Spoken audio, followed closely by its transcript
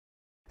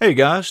Hey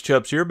guys,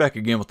 Chubs here, back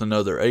again with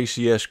another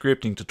ACS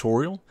scripting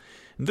tutorial.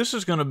 And this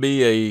is going to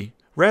be a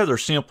rather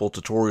simple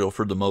tutorial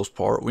for the most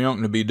part. We aren't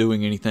going to be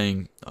doing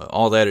anything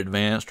all that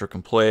advanced or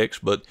complex,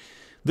 but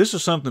this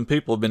is something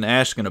people have been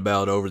asking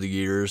about over the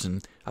years,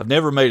 and I've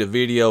never made a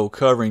video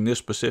covering this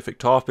specific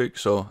topic,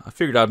 so I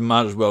figured I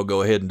might as well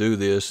go ahead and do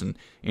this, and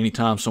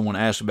anytime someone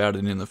asks about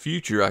it in the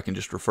future, I can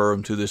just refer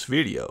them to this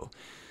video.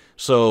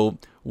 So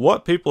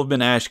what people have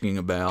been asking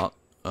about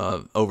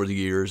over the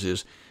years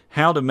is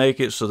how to make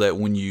it so that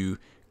when you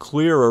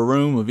clear a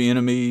room of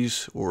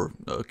enemies or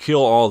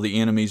kill all the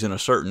enemies in a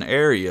certain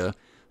area,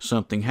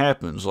 something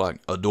happens, like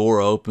a door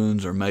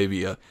opens or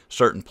maybe a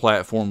certain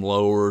platform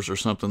lowers or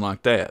something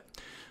like that.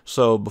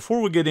 So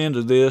before we get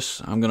into this,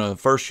 I'm going to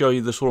first show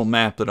you this little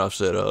map that I've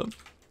set up.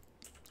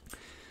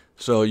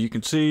 So you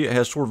can see it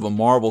has sort of a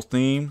marble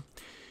theme.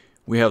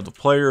 We have the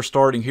player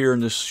starting here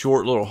in this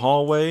short little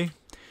hallway,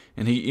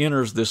 and he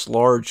enters this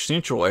large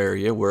central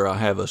area where I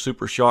have a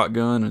super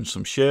shotgun and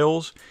some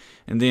shells.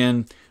 And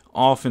then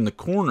off in the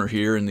corner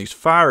here in these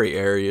fiery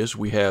areas,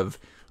 we have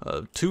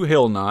 2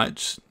 Hell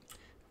Knights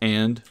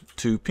and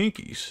 2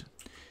 Pinkies.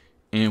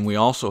 And we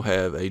also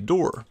have a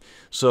door.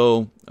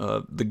 So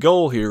the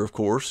goal here, of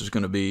course, is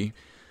going to be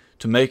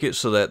to make it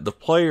so that the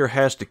player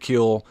has to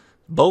kill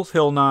both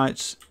Hell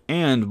Knights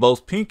and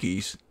both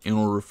Pinkies in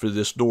order for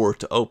this door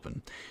to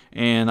open.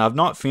 And I've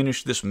not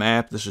finished this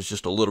map. This is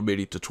just a little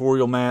bitty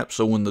tutorial map.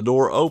 So when the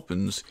door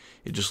opens,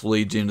 it just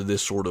leads into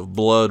this sort of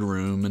blood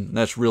room, and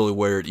that's really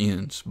where it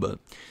ends. But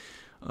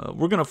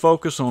we're going to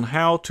focus on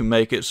how to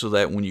make it so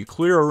that when you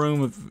clear a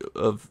room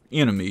of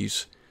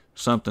enemies,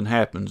 something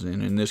happens,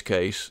 and in this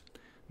case,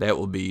 that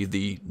will be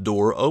the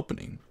door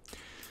opening.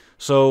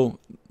 So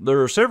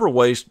there are several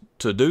ways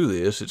to do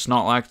this. It's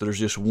not like there's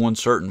just one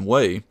certain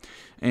way.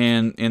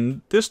 And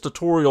in this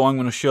tutorial, I'm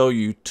going to show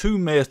you 2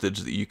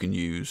 methods that you can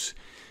use.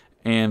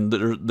 And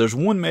there's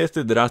one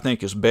method that I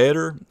think is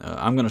better.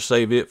 I'm going to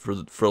save it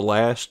for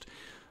last.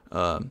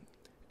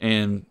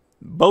 And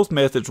both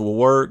methods will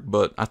work,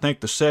 but I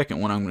think the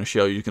second one I'm going to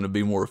show you is going to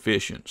be more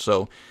efficient.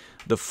 So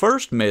the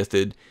first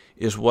method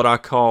is what I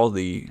call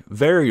the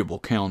variable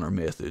counter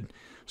method.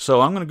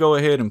 So I'm going to go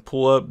ahead and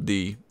pull up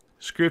the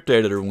script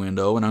editor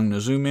window, and I'm going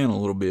to zoom in a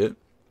little bit.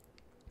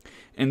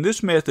 And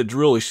this method's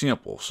really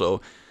simple.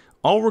 So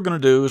all we're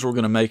going to do is we're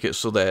going to make it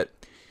so that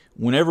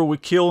whenever we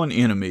kill an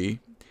enemy,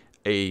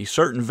 a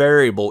certain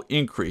variable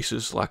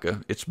increases,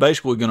 it's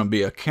basically going to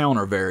be a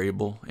counter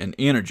variable, an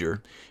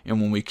integer.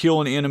 And when we kill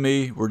an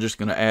enemy, we're just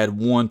going to add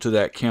 1 to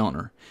that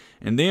counter.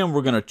 And then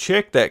we're going to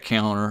check that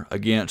counter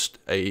against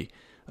a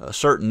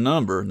certain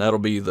number, and that'll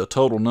be the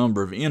total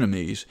number of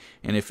enemies.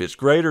 And if it's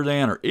greater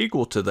than or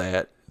equal to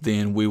that,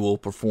 then we will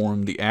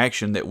perform the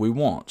action that we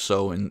want.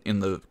 So in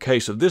the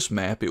case of this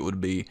map, it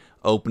would be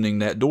opening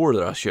that door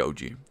that I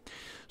showed you.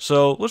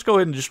 So let's go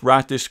ahead and just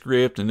write this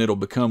script, and it'll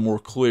become more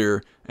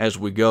clear as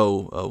we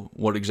go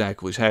what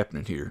exactly is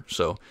happening here.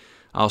 So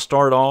I'll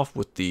start off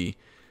with the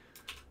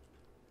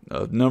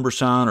number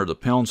sign or the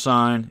pound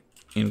sign,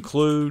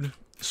 include,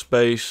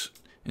 space,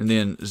 and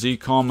then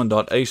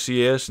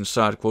zcommon.acs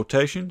inside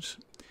quotations.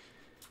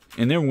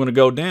 And then we're going to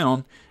go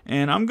down,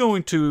 and I'm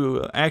going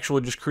to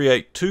actually just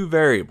create 2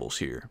 variables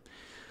here.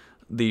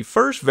 The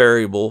first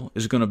variable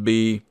is going to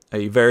be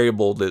a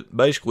variable that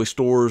basically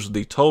stores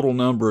the total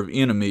number of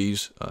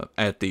enemies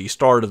at the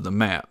start of the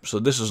map. So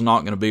this is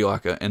not going to be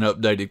like an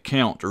updated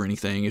count or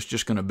anything. It's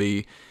just going to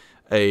be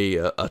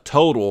a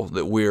total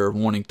that we're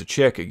wanting to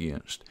check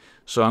against.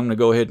 So I'm going to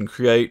go ahead and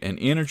create an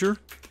integer,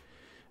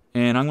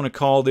 and I'm going to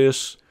call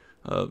this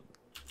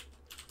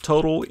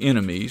total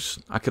enemies.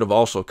 I could have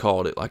also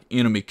called it like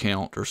enemy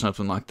count or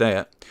something like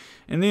that.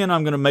 And then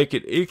I'm going to make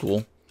it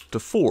equal to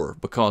 4,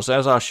 because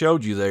as I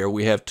showed you there,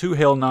 we have 2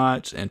 Hell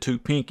Knights and 2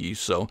 Pinkies,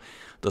 so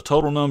the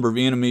total number of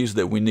enemies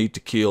that we need to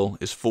kill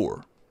is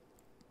 4.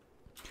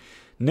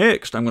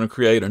 Next, I'm going to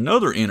create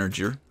another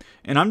integer,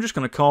 and I'm just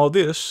going to call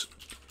this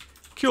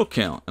kill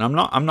count. And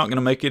I'm not going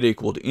to make it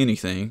equal to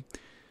anything.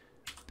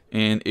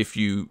 And if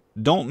you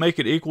don't make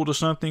it equal to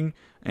something,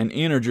 an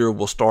integer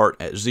will start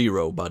at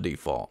 0 by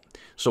default.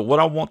 So what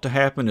I want to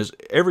happen is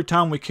every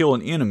time we kill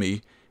an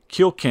enemy,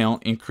 kill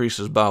count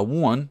increases by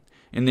 1.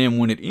 And then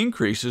when it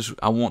increases,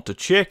 I want to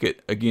check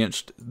it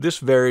against this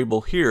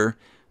variable here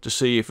to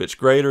see if it's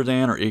greater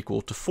than or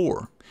equal to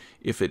 4.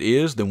 If it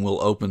is, then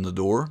we'll open the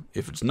door.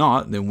 If it's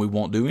not, then we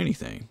won't do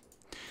anything.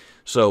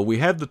 So we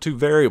have the 2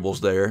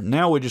 variables there.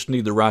 Now we just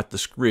need to write the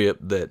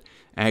script that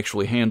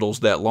actually handles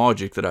that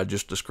logic that I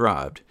just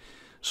described.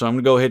 So I'm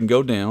going to go ahead and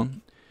go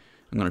down.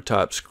 I'm going to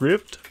type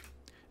script,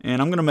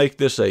 and I'm going to make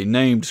this a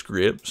named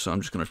script. So I'm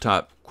just going to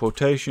type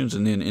quotations,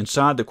 and then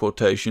inside the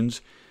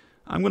quotations,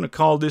 I'm going to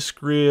call this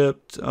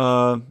script,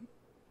 I'll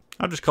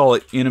just call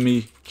it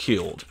enemy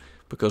killed,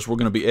 because we're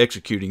going to be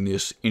executing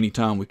this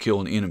anytime we kill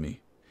an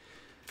enemy.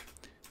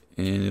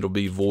 And it'll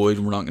be void,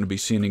 we're not going to be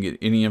sending it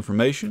any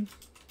information.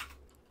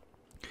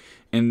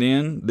 And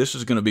then this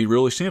is going to be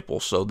really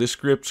simple. So this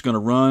script's going to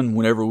run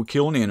whenever we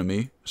kill an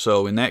enemy.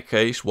 So in that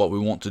case, what we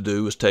want to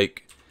do is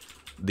take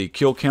the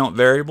kill count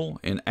variable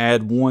and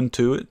add 1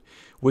 to it.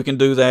 We can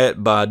do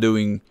that by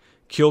doing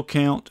kill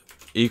count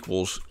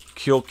equals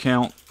kill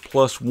count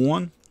plus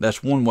 1.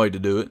 That's one way to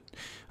do it.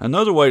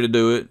 Another way to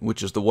do it,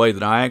 which is the way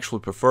that I actually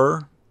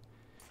prefer,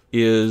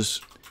 is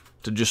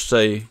to just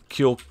say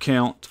kill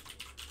count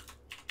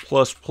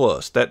plus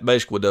plus. That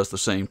basically does the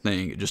same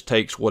thing. It just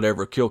takes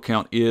whatever kill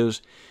count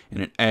is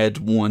and it adds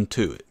 1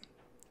 to it.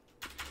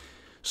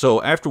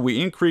 So after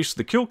we increase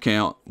the kill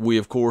count, we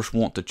of course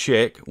want to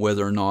check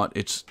whether or not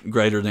it's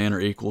greater than or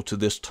equal to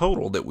this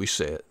total that we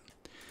set.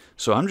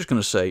 So I'm just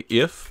going to say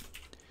if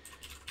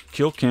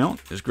kill count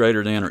is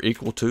greater than or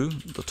equal to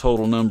the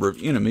total number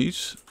of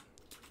enemies,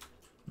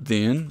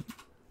 then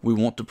we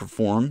want to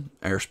perform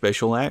our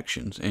special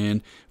actions.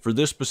 And for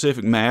this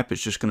specific map,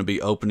 it's just going to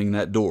be opening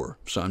that door.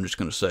 So I'm just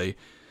going to say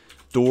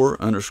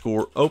door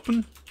underscore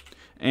open.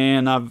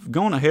 And I've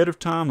gone ahead of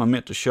time. I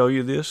meant to show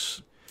you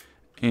this.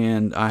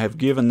 And I have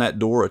given that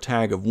door a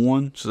tag of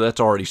 1. So that's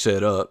already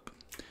set up.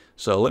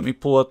 So let me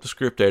pull up the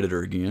script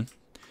editor again.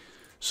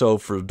 So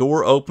for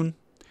door open,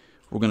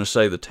 we're going to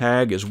say the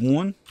tag is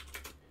 1.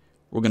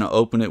 We're going to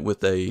open it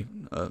with a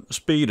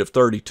speed of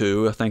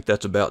 32. I think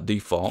that's about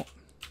default.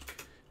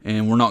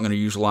 And we're not going to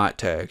use light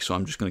tag, so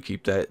I'm just going to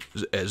keep that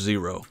at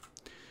 0.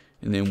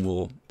 And then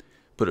we'll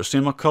put a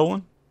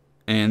semicolon,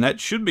 and that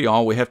should be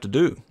all we have to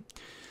do.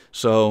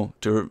 So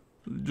to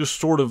just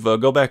sort of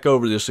go back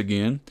over this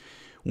again,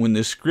 when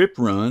this script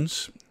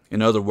runs,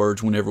 in other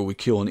words, whenever we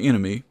kill an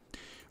enemy,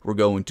 we're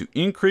going to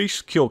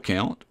increase kill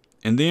count,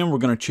 and then we're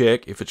going to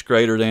check if it's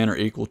greater than or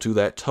equal to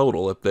that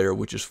total up there,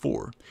 which is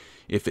 4.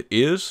 If it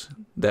is,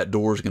 that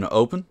door is going to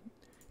open.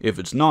 If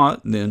it's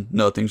not, then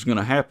nothing's going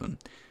to happen.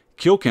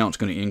 Kill count's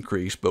going to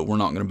increase, but we're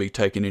not going to be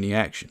taking any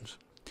actions.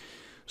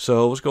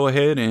 So let's go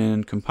ahead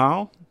and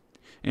compile.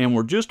 And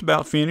we're just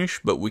about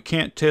finished, but we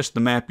can't test the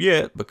map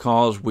yet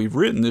because we've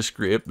written this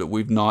script, but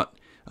we've not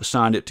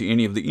assigned it to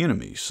any of the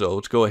enemies. So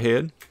let's go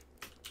ahead.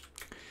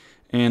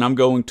 And I'm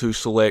going to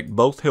select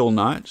both Hell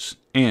Knights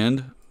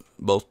and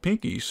both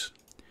Pinkies.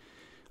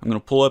 I'm going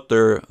to pull up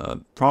their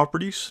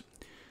properties.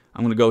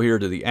 I'm going to go here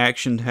to the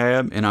Action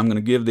tab, and I'm going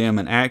to give them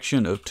an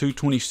action of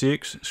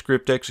 226,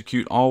 Script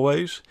Execute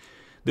Always.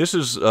 This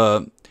is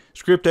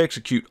Script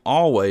Execute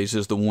Always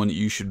is the one that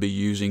you should be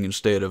using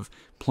instead of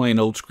plain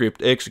old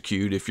Script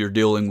Execute if you're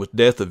dealing with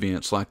death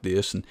events like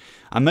this. And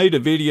I made a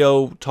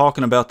video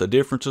talking about the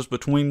differences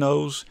between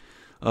those.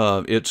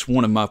 It's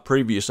one of my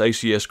previous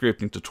ACS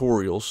scripting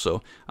tutorials,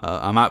 so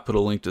I might put a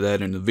link to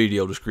that in the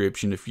video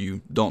description if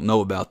you don't know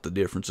about the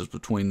differences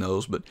between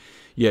those. But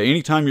yeah,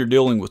 anytime you're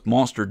dealing with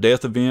monster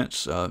death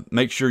events,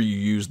 make sure you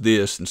use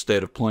this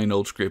instead of plain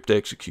old Script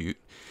Execute.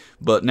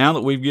 But now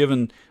that we've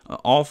given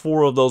all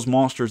 4 of those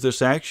monsters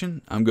this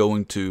action, I'm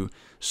going to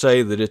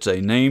say that it's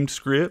a named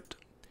script,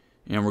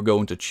 and we're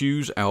going to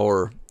choose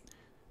our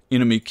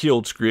enemy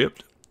killed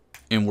script,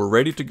 and we're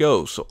ready to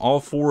go. So all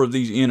 4 of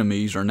these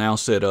enemies are now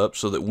set up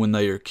so that when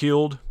they are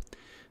killed,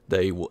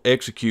 they will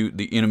execute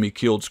the enemy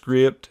killed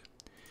script.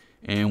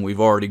 And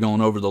we've already gone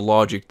over the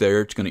logic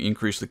there. It's going to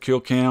increase the kill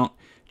count,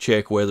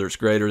 check whether it's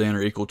greater than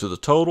or equal to the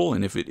total,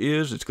 and if it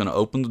is, it's going to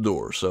open the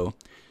door. So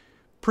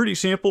pretty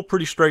simple,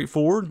 pretty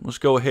straightforward. Let's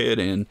go ahead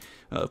and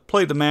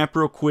play the map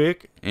real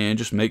quick and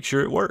just make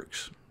sure it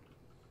works.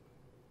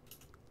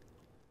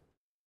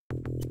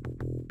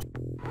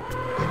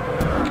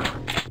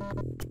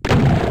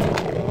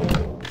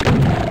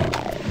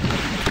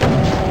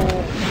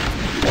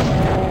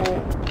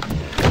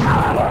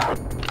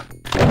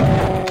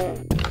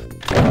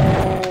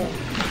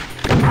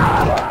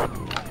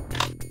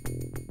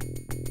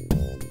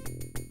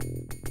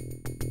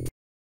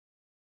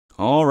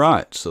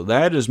 Alright, so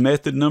that is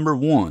method number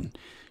 1.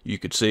 You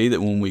could see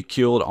that when we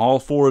killed all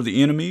 4 of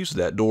the enemies,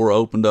 that door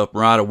opened up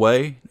right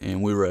away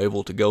and we were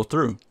able to go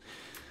through.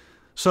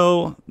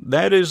 So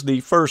that is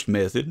the first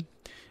method,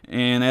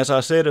 and as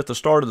I said at the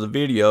start of the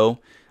video,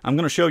 I'm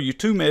going to show you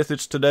 2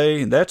 methods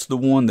today. That's the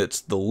one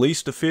that's the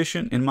least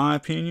efficient in my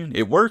opinion.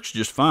 It works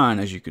just fine,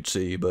 as you could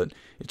see, but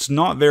it's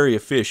not very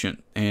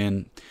efficient,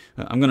 and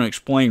I'm going to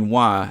explain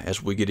why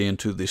as we get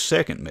into the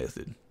second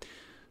method.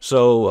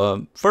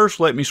 So first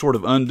let me sort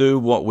of undo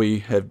what we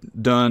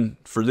have done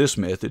for this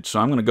method.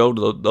 So I'm going to go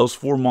to those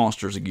 4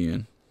 monsters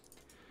again.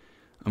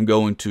 I'm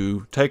going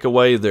to take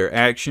away their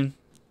action.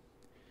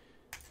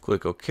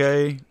 Click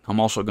OK. I'm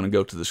also going to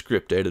go to the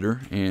script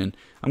editor, and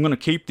I'm going to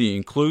keep the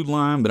include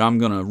line, but I'm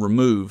going to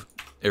remove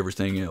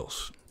everything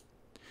else.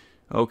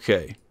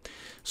 Okay,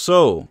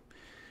 so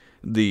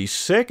the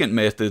second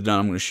method that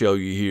I'm going to show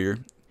you here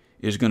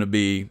is going to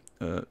be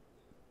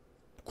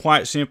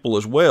quite simple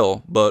as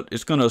well, but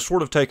it's going to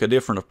sort of take a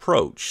different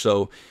approach.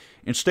 So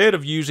instead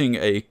of using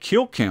a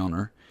kill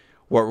counter,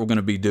 what we're going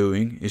to be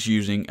doing is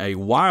using a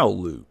while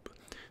loop.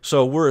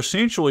 So we're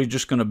essentially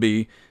just going to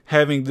be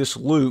having this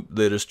loop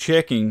that is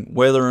checking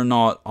whether or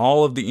not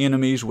all of the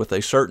enemies with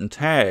a certain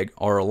tag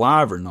are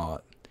alive or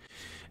not.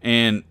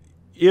 And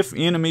if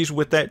enemies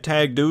with that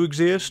tag do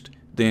exist,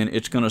 then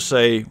it's going to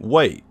say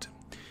wait.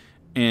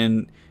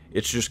 And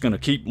it's just going to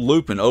keep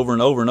looping over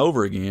and over and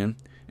over again.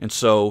 And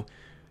so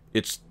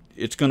it's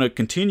it's going to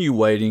continue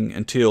waiting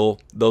until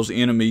those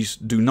enemies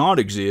do not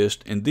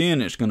exist, and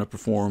then it's going to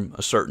perform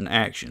a certain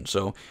action.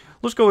 So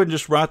let's go ahead and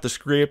just write the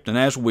script, and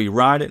as we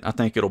write it, I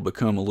think it'll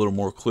become a little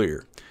more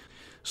clear.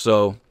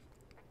 So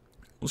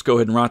let's go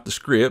ahead and write the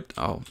script.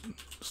 I'll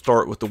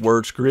start with the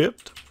word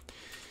script,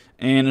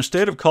 and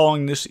instead of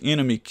calling this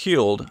enemy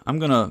killed, I'm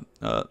going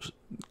to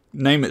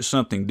name it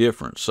something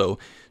different. So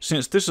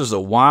since this is a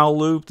while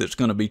loop that's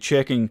going to be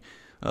checking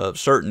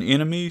certain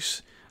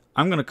enemies,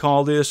 I'm going to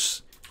call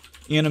this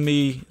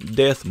enemy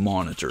death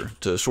monitor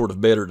to sort of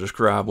better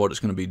describe what it's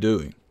going to be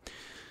doing.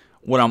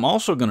 What I'm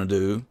also going to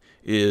do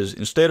is,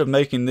 instead of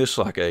making this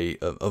like a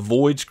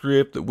void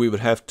script that we would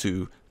have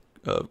to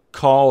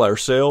call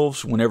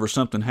ourselves whenever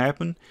something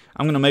happened,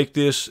 I'm going to make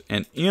this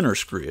an enter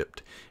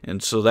script.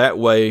 And so that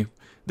way,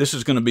 this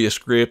is going to be a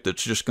script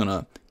that's just going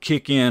to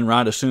kick in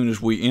right as soon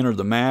as we enter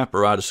the map,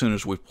 or right as soon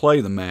as we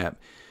play the map.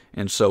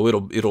 And so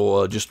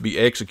it'll just be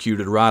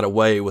executed right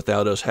away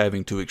without us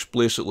having to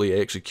explicitly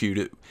execute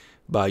it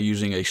by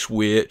using a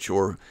switch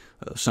or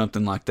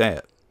something like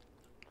that.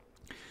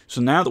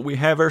 So now that we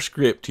have our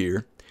script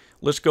here,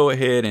 let's go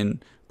ahead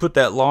and put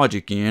that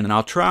logic in, and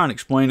I'll try and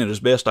explain it as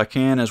best I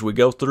can as we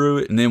go through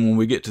it, and then when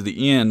we get to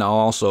the end, I'll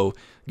also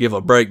give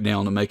a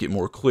breakdown to make it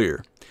more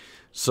clear.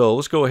 So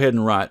let's go ahead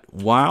and write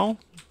while,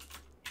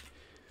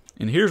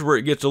 and here's where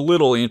it gets a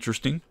little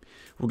interesting.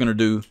 We're going to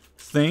do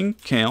thing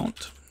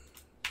count,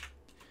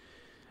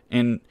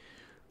 and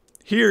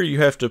here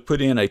you have to put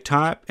in a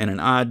type and an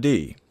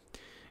ID.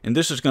 And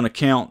this is going to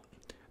count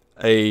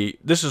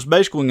this is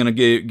basically going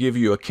to give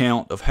you a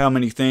count of how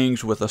many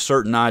things with a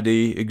certain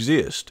ID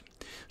exist.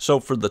 So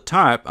for the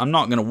type, I'm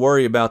not going to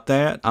worry about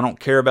that. I don't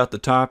care about the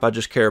type, I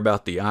just care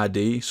about the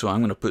ID. So I'm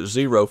going to put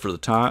 0 for the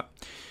type.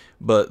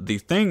 But the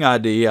thing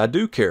ID I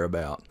do care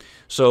about.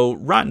 So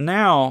right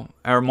now,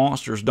 our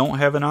monsters don't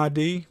have an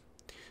ID.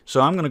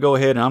 So I'm going to go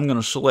ahead and I'm going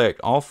to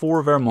select all 4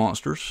 of our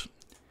monsters,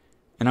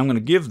 and I'm going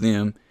to give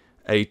them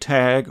a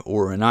tag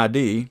or an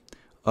ID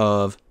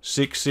of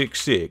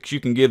 666. You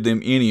can give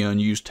them any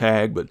unused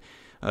tag, but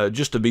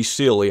just to be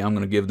silly, I'm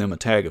going to give them a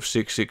tag of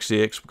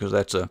 666 because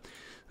that's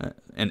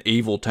an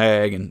evil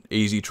tag and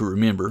easy to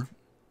remember.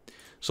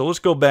 So let's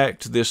go back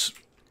to this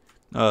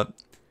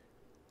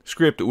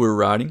script that we're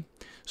writing.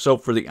 So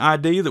for the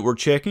ID that we're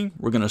checking,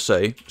 we're going to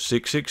say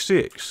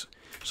 666.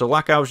 So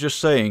like I was just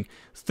saying,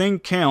 thing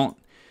count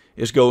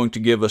is going to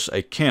give us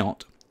a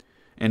count.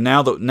 And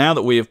now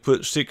that we have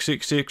put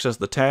 666 as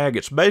the tag,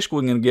 it's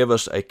basically going to give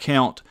us a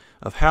count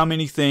of how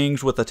many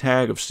things with a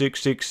tag of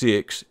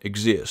 666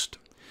 exist.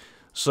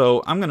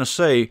 So I'm going to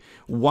say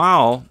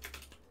while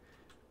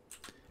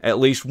at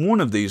least one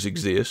of these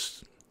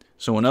exists.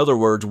 So in other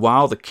words,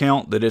 while the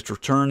count that it's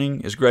returning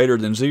is greater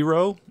than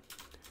 0,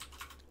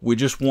 we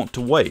just want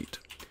to wait.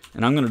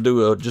 And I'm going to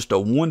do just a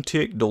 1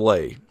 tick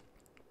delay.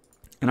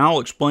 And I'll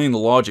explain the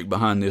logic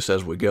behind this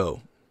as we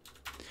go.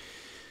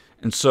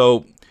 And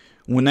so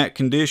when that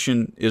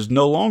condition is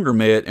no longer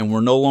met and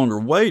we're no longer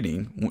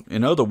waiting,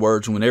 in other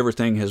words, when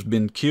everything has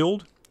been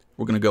killed,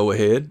 we're going to go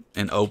ahead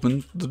and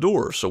open the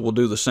door. So we'll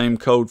do the same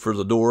code for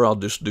the door. I'll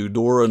just do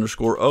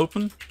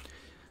door_open,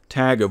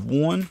 tag of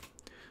 1,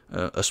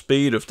 a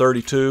speed of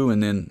 32,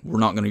 and then we're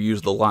not going to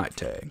use the light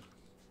tag.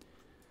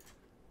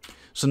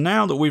 So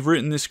now that we've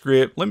written this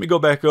script, let me go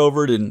back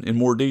over it in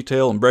more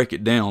detail and break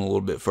it down a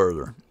little bit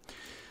further.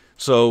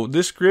 So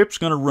this script's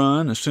going to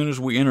run as soon as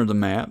we enter the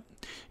map,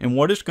 and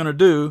what it's going to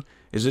do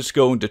is it's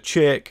going to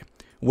check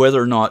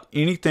whether or not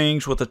any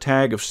things with a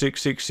tag of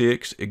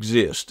 666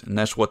 exist, and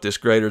that's what this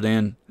greater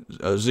than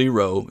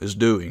 0 is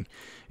doing.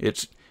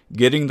 It's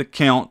getting the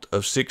count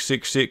of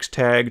 666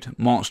 tagged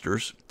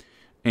monsters,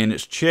 and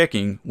it's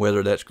checking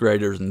whether that's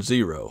greater than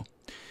 0.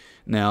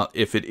 Now,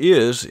 if it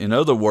is, in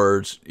other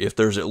words, if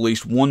there's at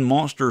least one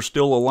monster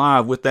still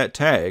alive with that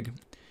tag,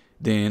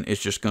 then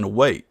it's just going to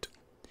wait.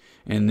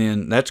 And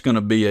then that's going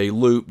to be a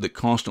loop that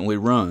constantly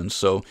runs.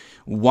 So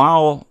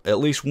while at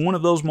least one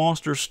of those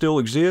monsters still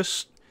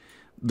exists,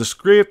 the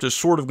script is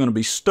sort of going to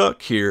be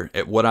stuck here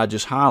at what I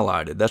just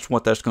highlighted. That's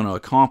what that's going to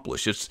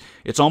accomplish.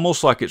 It's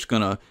almost like it's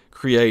going to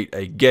create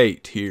a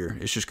gate here.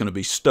 It's just going to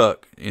be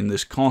stuck in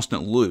this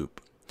constant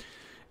loop.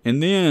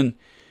 And then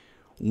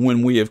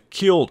when we have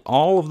killed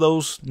all of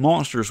those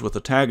monsters with a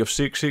tag of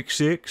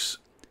 666,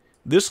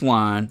 this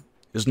line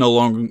is no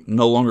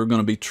longer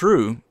going to be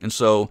true, and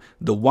so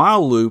the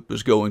while loop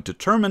is going to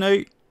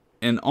terminate,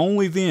 and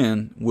only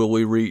then will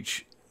we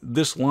reach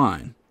this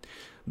line,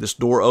 this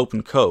door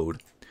open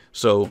code.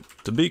 So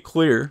to be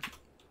clear,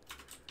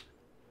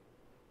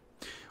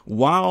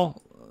 while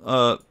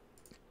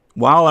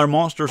our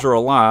monsters are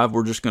alive,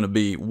 we're just going to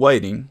be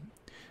waiting,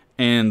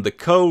 and the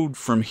code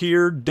from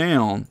here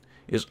down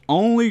is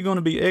only going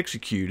to be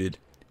executed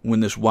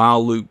when this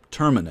while loop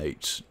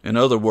terminates. In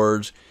other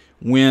words,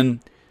 when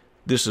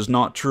this is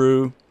not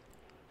true,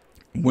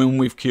 when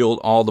we've killed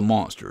all the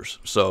monsters.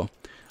 So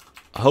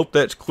I hope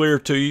that's clear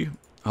to you.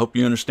 I hope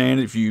you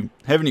understand it. If you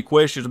have any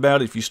questions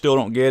about it, if you still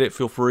don't get it,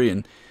 feel free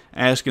and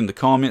ask in the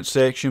comments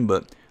section,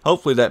 but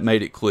hopefully that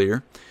made it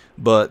clear.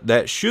 But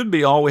that should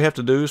be all we have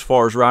to do as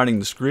far as writing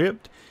the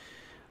script.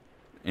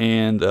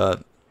 And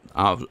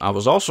I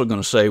was also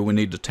going to say we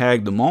need to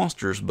tag the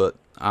monsters, but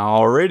I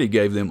already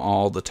gave them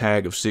all the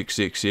tag of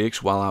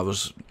 666 while I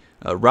was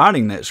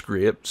writing that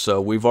script,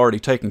 so we've already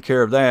taken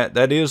care of that.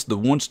 That is the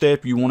one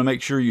step you want to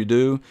make sure you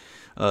do.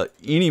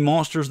 Any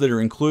monsters that are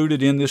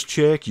included in this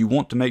check, you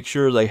want to make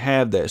sure they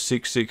have that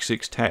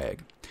 666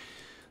 tag.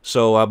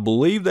 So I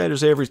believe that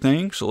is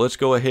everything, so let's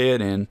go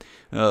ahead and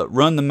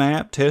run the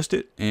map, test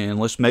it, and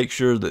let's make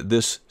sure that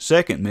this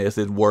second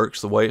method works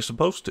the way it's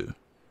supposed to.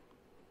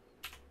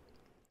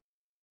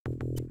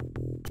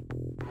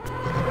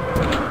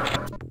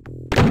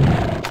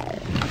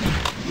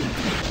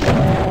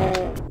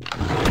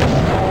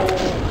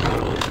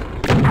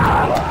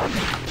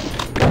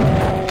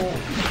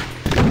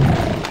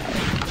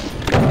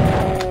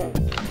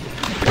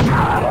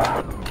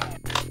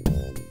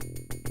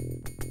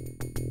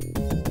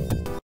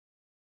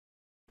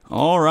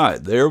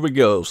 Alright, there we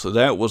go. So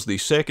that was the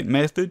second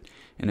method,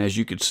 and as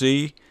you could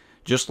see,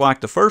 just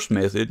like the first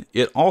method,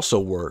 it also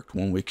worked.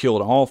 When we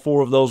killed all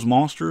 4 of those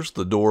monsters,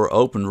 the door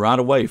opened right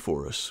away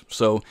for us.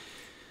 So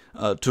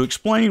to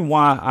explain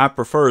why I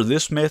prefer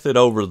this method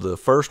over the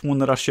first one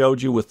that I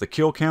showed you with the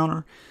kill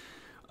counter,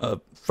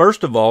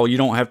 first of all, you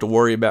don't have to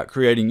worry about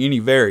creating any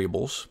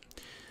variables.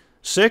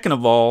 Second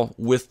of all,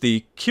 with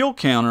the kill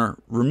counter,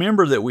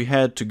 remember that we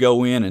had to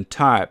go in and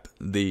type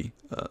the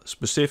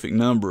specific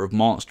number of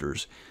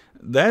monsters.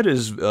 That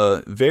is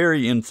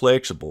very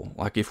inflexible.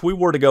 Like if we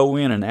were to go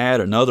in and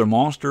add another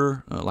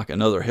monster, like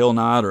another Hell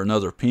Knight or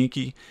another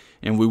Pinky,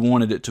 and we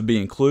wanted it to be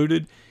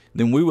included,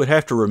 then we would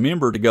have to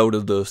remember to go to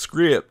the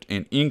script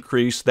and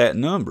increase that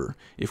number.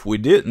 If we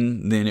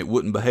didn't, then it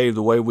wouldn't behave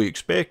the way we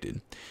expected.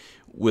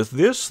 With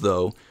this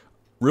though,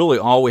 really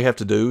all we have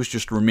to do is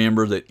just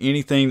remember that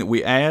anything that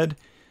we add,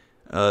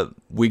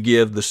 we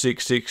give the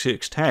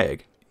 666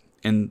 tag,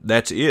 and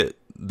that's it.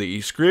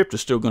 The script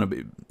is still going to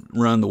be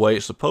run the way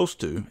it's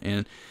supposed to.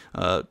 And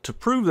to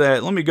prove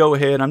that, let me go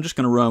ahead. I'm just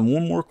going to run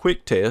one more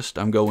quick test.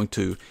 I'm going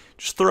to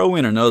just throw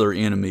in another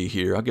enemy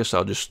here. I guess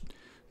I'll just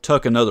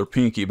tuck another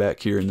Pinky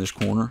back here in this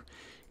corner.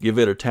 Give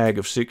it a tag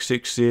of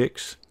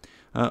 666.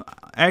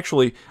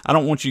 Actually, I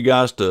don't want you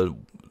guys to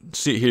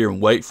sit here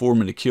and wait for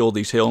me to kill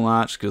these Hell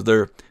Knights, because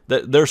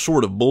they're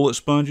sort of bullet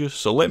sponges.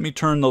 So let me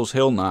turn those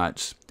Hell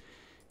Knights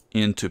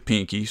into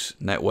Pinkies,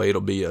 and that way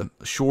it'll be a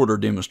shorter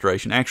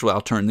demonstration. Actually,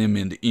 I'll turn them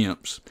into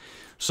Imps.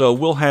 So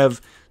we'll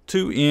have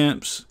 2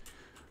 Imps,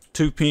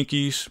 2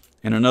 Pinkies,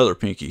 and another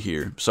Pinky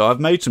here. So I've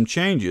made some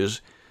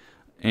changes,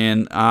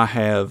 and I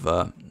have,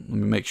 let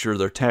me make sure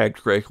they're tagged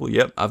correctly.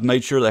 Yep, I've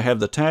made sure they have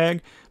the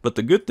tag, but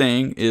the good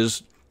thing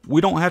is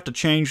we don't have to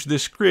change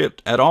this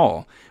script at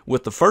all.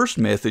 With the first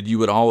method, you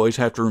would always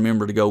have to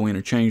remember to go in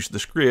and change the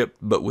script,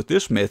 but with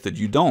this method,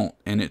 you don't,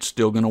 and it's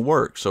still going to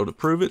work. So to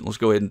prove it, let's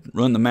go ahead and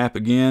run the map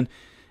again,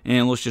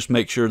 and let's just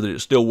make sure that it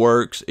still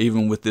works,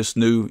 even with this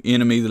new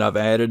enemy that I've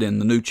added and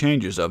the new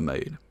changes I've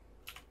made.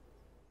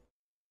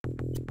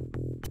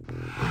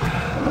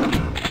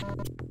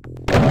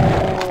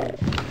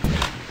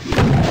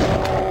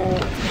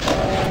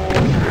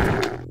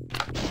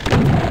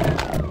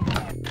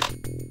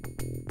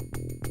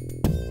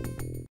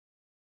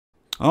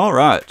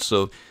 Alright,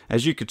 so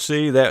as you could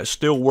see, that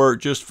still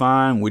worked just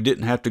fine. We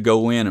didn't have to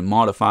go in and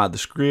modify the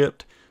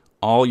script.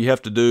 All you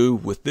have to do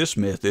with this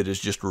method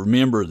is just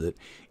remember that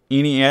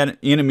any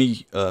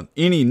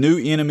new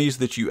enemies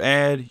that you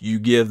add, you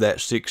give that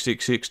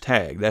 666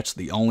 tag. That's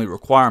the only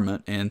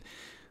requirement, and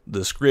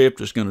the script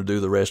is going to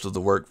do the rest of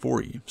the work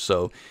for you.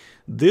 So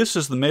this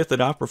is the method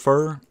I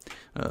prefer.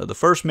 The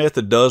first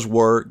method does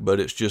work, but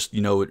it's just,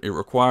 you know, it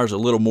requires a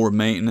little more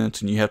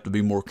maintenance, and you have to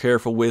be more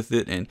careful with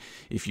it. And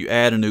if you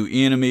add a new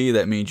enemy,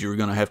 that means you're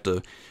going to have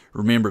to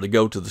remember to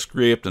go to the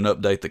script and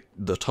update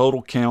the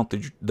total count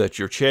that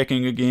you're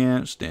checking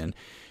against. And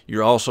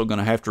you're also going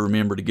to have to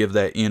remember to give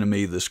that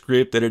enemy the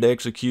script that it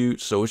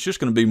executes. So it's just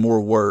going to be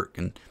more work.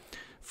 And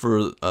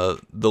for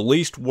the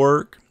least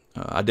work,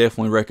 I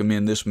definitely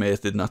recommend this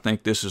method, and I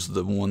think this is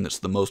the one that's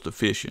the most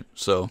efficient.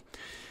 So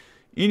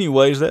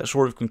anyways, that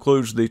sort of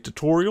concludes the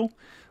tutorial.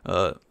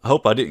 I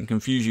hope I didn't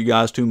confuse you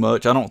guys too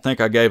much. I don't think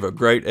I gave a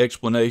great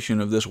explanation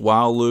of this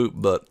while loop,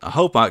 but I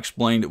hope I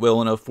explained it well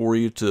enough for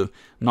you to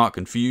not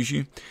confuse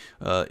you.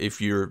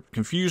 If you're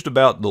confused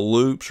about the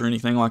loops or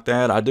anything like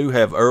that, I do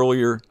have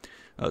earlier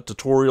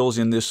tutorials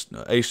in this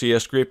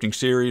ACS scripting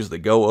series that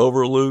go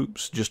over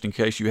loops, just in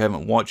case you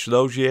haven't watched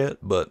those yet.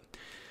 But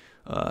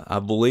I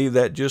believe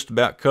that just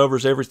about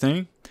covers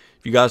everything.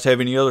 If you guys have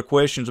any other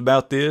questions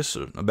about this,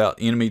 or about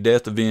enemy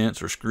death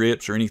events or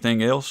scripts or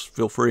anything else,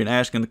 feel free to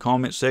ask in the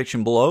comments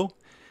section below.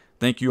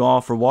 Thank you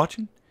all for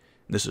watching.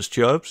 This is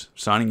Chubbs,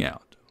 signing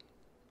out.